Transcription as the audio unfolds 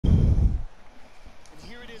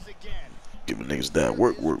giving niggas that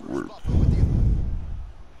work.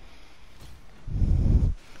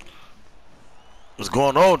 What's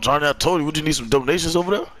going on, Johnny? I told you, would you need some donations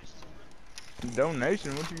over there?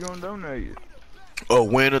 Donation? What you gonna donate? A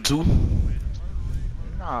win or two?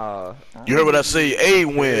 Nah. You heard what I say? A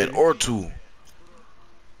win or two.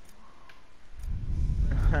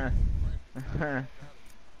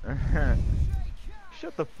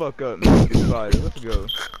 Shut the fuck up, Mr. Spider. Let's go.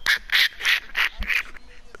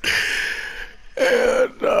 Hell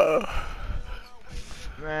nah.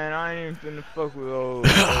 Man, I ain't even finna fuck with old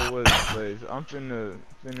what's his face. I'm finna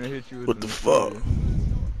hit you with What the fuck?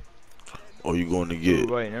 Oh, you going to get?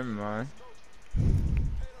 Ooh, wait, never mind.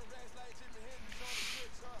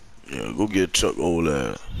 Yeah, go get Chuck old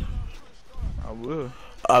ass. I will.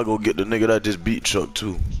 I'll go get the nigga that just beat Chuck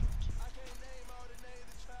too.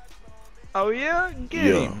 Oh yeah? Get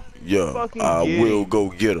him. Yeah. Fucking I get will him. go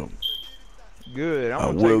get him. Good. I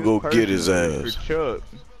will go get his ass. For Chuck.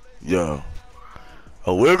 Yeah.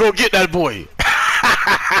 I will go get that boy.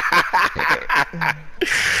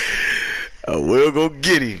 I will go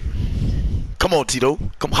get him. Come on, Tito.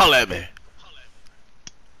 Come holla at me.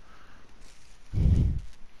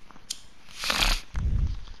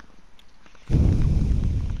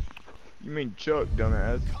 You mean Chuck,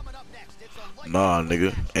 dumbass? Nah,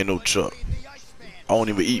 nigga. Ain't no Chuck. I don't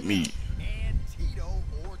even eat meat.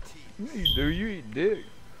 Yeah, you do. You eat dick.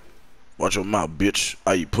 Watch your mouth, bitch.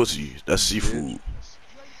 I eat pussy. That's seafood.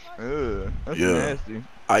 Ugh, that's Yeah. nasty.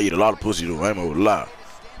 I eat a lot of pussy though. I ain't gonna lie.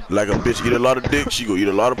 Like a bitch eat a lot of dick, she go eat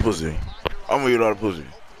a lot of pussy. I'm gonna eat a lot of pussy.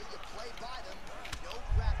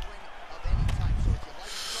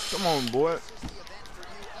 Come on, boy.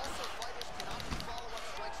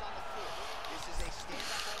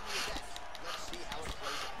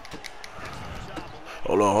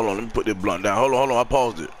 Hold on. Let me put this blunt down. Hold on. I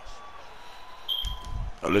paused it.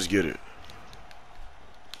 Let's get it.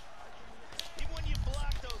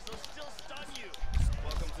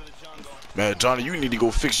 Man, Johnny, you need to go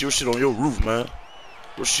fix your shit on your roof, man.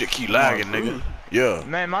 Your shit keep lagging, nigga. Yeah.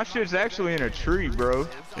 Man, my shit's actually in a tree, bro.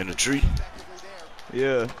 In the tree?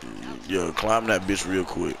 Yeah. Yeah, climb that bitch real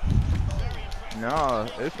quick. Nah,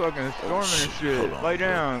 it's fucking storming and shit. Lay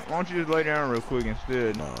down. Why don't you just lay down real quick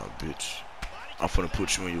instead? Nah, bitch. I'm finna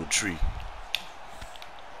put you in your tree.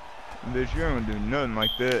 Bitch, you ain't gonna do nothing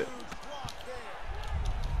like that.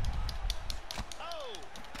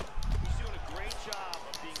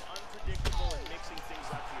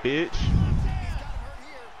 Bitch.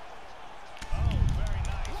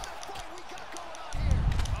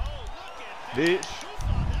 Bitch.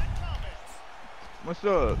 What's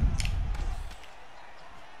up?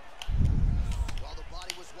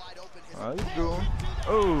 Alright, let's go.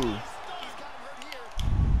 Oh.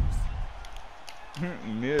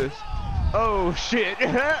 Missed. Oh shit.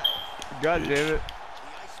 God damn it.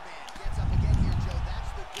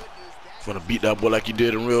 Finna beat that boy like you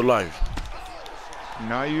did in real life.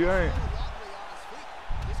 No, you ain't.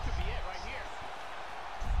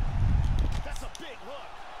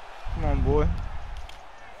 Come on, boy.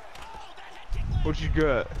 What you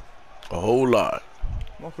got? A whole lot.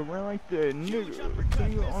 Walk around like that, nigga.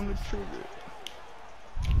 Finger on the trigger.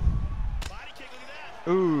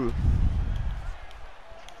 Ooh.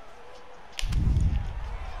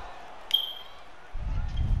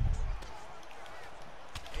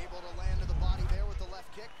 Able to land to the body there with the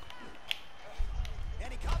left kick.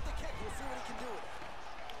 And he caught the kick. We'll see what he can do with it.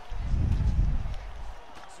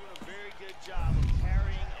 He's doing a very good job of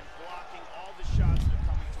parrying and blocking all the shots that are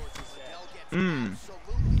coming towards his head.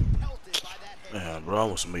 Absolutely pelted by that head. Man, bro, I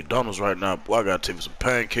want some McDonald's right now. Boy, I gotta take me some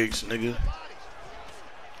pancakes, nigga.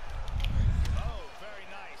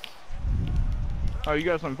 Oh, you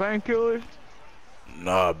got some painkillers?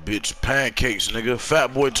 Nah, bitch, pancakes, nigga.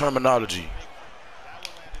 Fat boy terminology.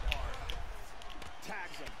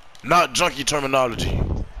 Not junkie terminology.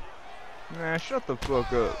 Man, shut the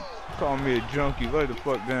fuck up. Call me a junkie. Lay the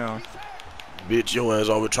fuck down. Bitch, your ass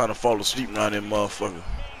always trying to fall asleep now, that motherfucker.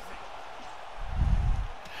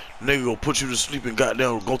 Nigga go put you to sleep and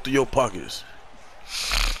goddamn go through your pockets.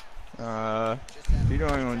 He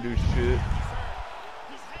don't even gonna do shit.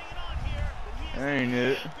 Ain't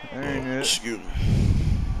it? Ain't it? Excuse me.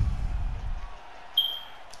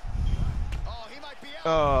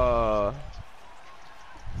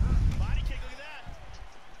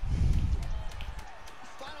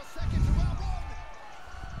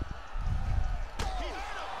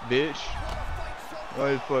 Bitch.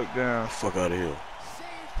 Lay the fuck down. Fuck out of here.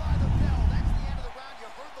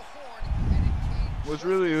 What's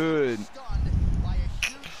really good?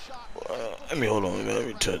 Let me hold on, man. Let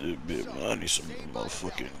me touch this bit, man. I need some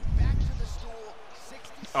motherfucking.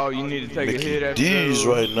 Oh, you need to take a Mickey hit after D's that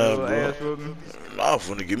right now, little bro. ass whooping. I'm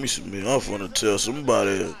finna give me some. I'm finna tell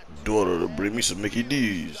somebody, daughter, to bring me some Mickey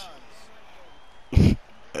D's. Ain't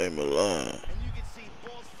my line. And you can see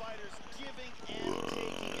both fighters giving and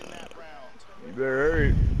taking in that round. You better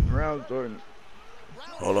hurry. Round starting.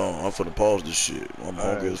 Hold on, I'm finna pause this shit. I'm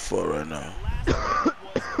hungry Alright. as fuck right now. That last round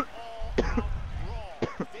was an all-out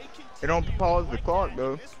brawl. They It don't continue pause the like clock that.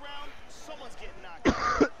 though. In this round, someone's getting knocked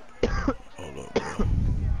out. Hold up, bro.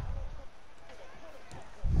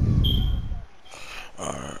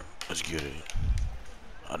 Alright, let's get it.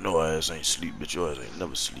 I know our ass ain't sleep, but your ass ain't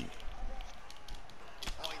never sleep.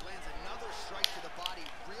 Oh, he lands another strike to the body,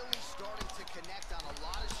 really starting to connect on a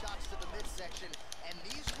lot of shots to the midsection, and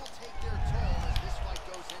these will take their toll as this fight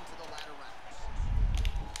goes into the latter rounds.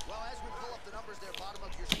 Well, as we pull up the numbers there, bottom of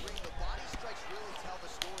your screen, the body strikes really tell the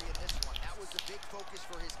story in this one. That was a big focus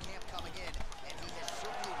for his camp coming in, and he has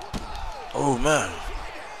certainly worked it out. Oh man,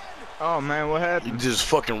 Oh man, what you happened? just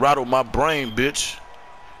fucking rattled my brain, bitch.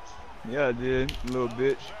 Yeah, I did, little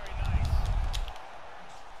bitch.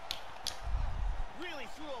 Really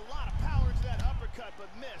threw a lot of power into that uppercut, but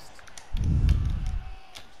missed.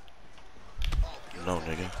 No,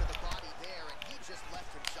 nigga. To the body there, and he just left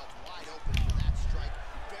himself wide open for that strike.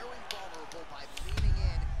 Very vulnerable by leaning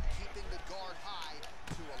in, keeping the guard high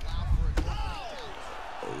to allow for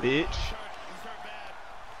an opening down. Bitch.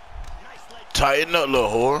 Tighten up, little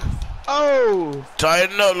whore. Oh!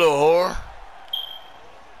 Tighten up, little whore.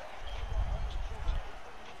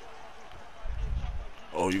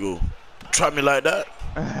 Oh, you go try me like that?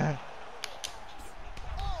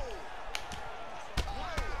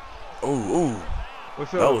 Oh,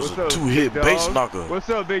 What's that up? was What's a up, two-hit big base dog? knocker. What's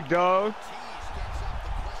up, big dog?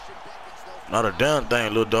 Not a damn thing,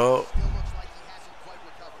 little dog.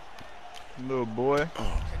 Little boy.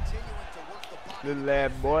 Little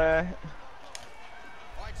lad boy.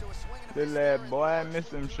 Little lad boy, I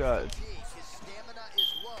missed them shots.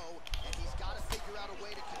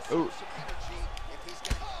 Oh.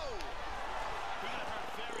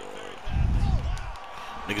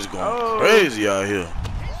 Niggas going crazy out here.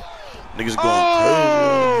 Niggas going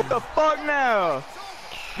Oh, crazy. the fuck now?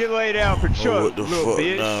 Get laid out for Oh, Chuck, what the little fuck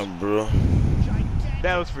bitch. now, bro?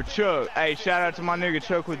 That was for Chuck. Hey, shout out to my nigga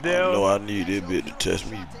Chuck I Liddell. know I need that bitch to test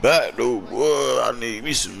me back, though, boy. I need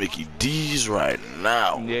me some Mickey D's right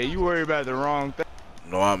now. Yeah, you worry about the wrong thing.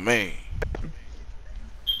 No, I mean.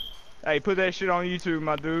 Hey, put that shit on YouTube,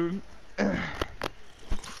 my dude.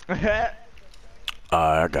 Alright,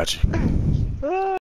 I got you.